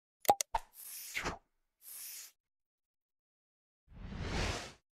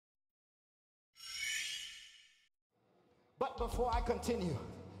Before I continue,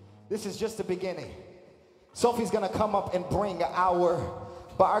 this is just the beginning. Sophie's gonna come up and bring our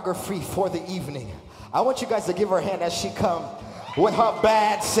biography for the evening. I want you guys to give her a hand as she comes with her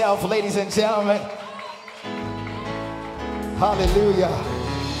bad self, ladies and gentlemen. Hallelujah.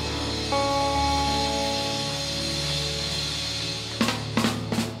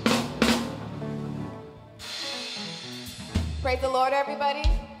 Praise the Lord, everybody.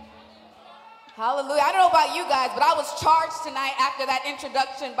 Hallelujah. I don't know about you guys, but I was charged tonight after that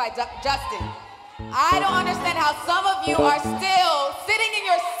introduction by Justin. I don't understand how some of you are still sitting in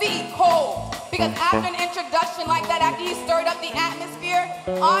your seat cold, because after an introduction like that, after he stirred up the atmosphere,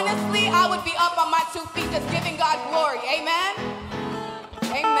 honestly, I would be up on my 2 feet just giving God glory. Amen?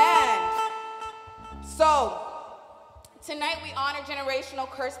 Amen. So, tonight we honor generational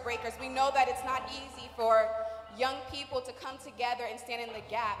curse breakers. We know that it's not easy for young people to come together and stand in the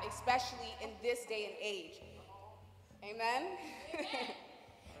gap, especially in this day and age. Amen?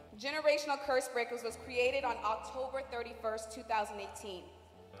 Generational Curse Breakers was created on October 31st, 2018.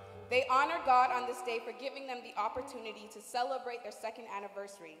 They honor God on this day for giving them the opportunity to celebrate their 2nd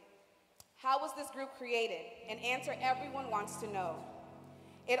anniversary. How was this group created? An answer everyone wants to know.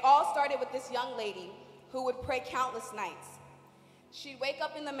 It all started with this young lady who would pray countless nights. She'd wake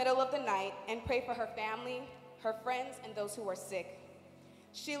up in the middle of the night and pray for her family, her friends, and those who were sick.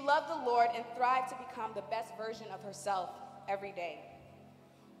 She loved the Lord and thrived to become the best version of herself every day.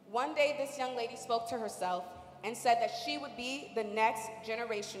 One day, this young lady spoke to herself and said that she would be the next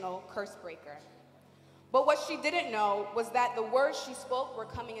generational curse breaker. But what she didn't know was that the words she spoke were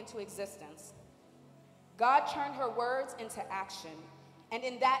coming into existence. God turned her words into action, and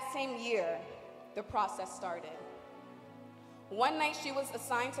in that same year, the process started. One night, she was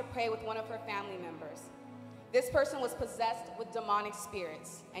assigned to pray with one of her family members. This person was possessed with demonic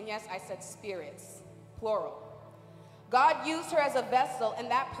spirits. And yes, I said spirits, plural. God used her as a vessel, and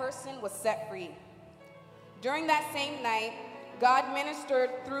that person was set free. During that same night, God ministered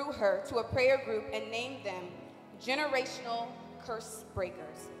through her to a prayer group and named them Generational Curse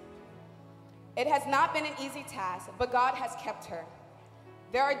Breakers. It has not been an easy task, but God has kept her.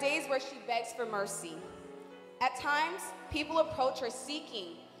 There are days where she begs for mercy. At times, people approach her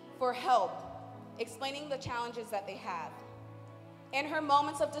seeking for help, explaining the challenges that they have. In her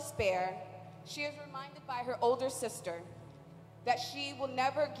moments of despair, she is reminded by her older sister that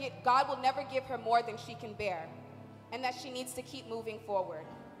God will never give her more than she can bear, and that she needs to keep moving forward.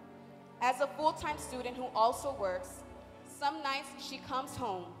 As a full-time student who also works, some nights she comes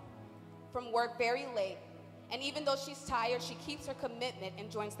home from work very late, and even though she's tired, she keeps her commitment and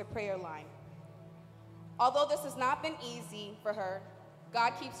joins the prayer line. Although this has not been easy for her,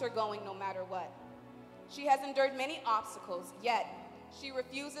 God keeps her going no matter what. She has endured many obstacles, yet she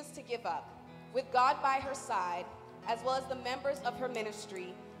refuses to give up. With God by her side, as well as the members of her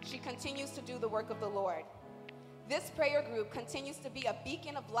ministry, she continues to do the work of the Lord. This prayer group continues to be a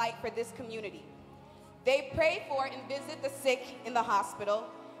beacon of light for this community. They pray for and visit the sick in the hospital.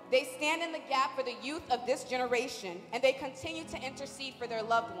 They stand in the gap for the youth of this generation, and they continue to intercede for their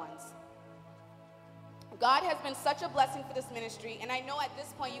loved ones. God has been such a blessing for this ministry, and I know at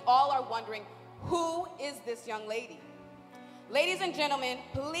this point you all are wondering, who is this young lady? Ladies and gentlemen,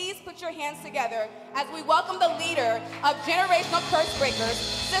 please put your hands together as we welcome the leader of Generational Curse Breakers,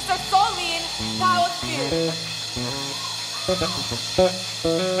 Sister Sophia Carostyl.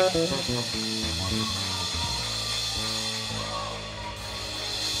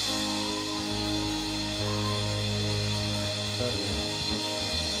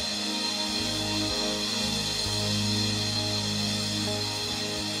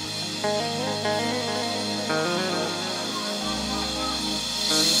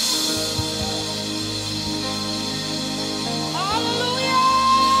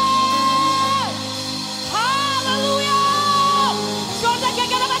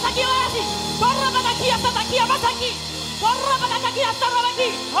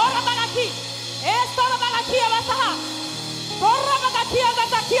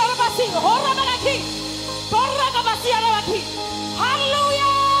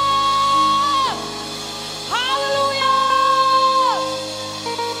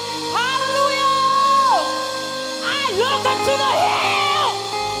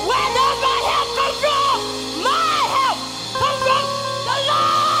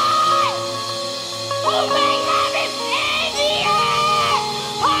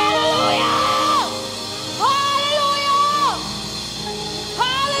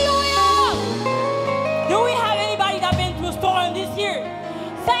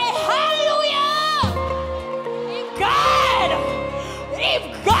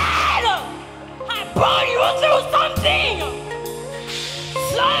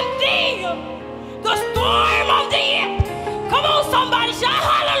 something. The storm of the year. Come on, somebody, shout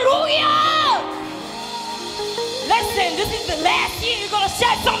hallelujah. Listen, this is the last year you're going to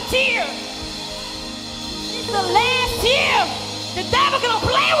shed some tears. It's the last year. The devil going to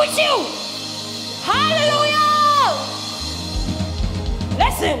play with you. Hallelujah.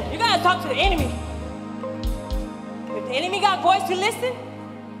 Listen, you got to talk to the enemy. If the enemy got voice to listen,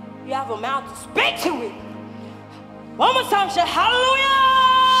 you have a mouth to speak to it. One more time, shout hallelujah.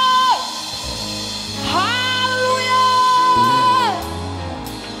 Hallelujah.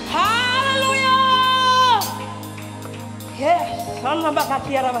 Hallelujah. Yes.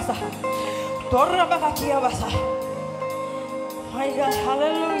 My God,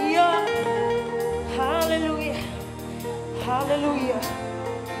 hallelujah. Hallelujah. Hallelujah.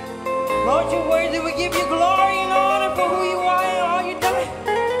 Lord, you're worthy. We give you glory and honor for who you are and all you're doing.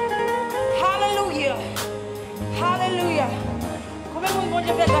 Hallelujah. Hallelujah. Combien de monde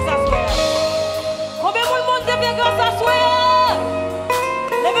fait grâce à soi? Combien de monde fait grâce à soi?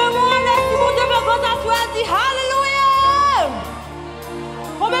 Levez-moi, laissez mon Dieu fait grâce à soi. Dis hallelujah.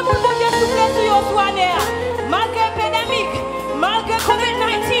 Combien de monde fait souffler sur your soirée? Malgré pandémique, malgré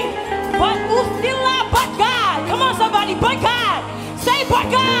COVID-19, but who's still alive but God? Come on, somebody, but God. Say but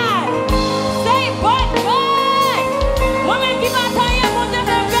God.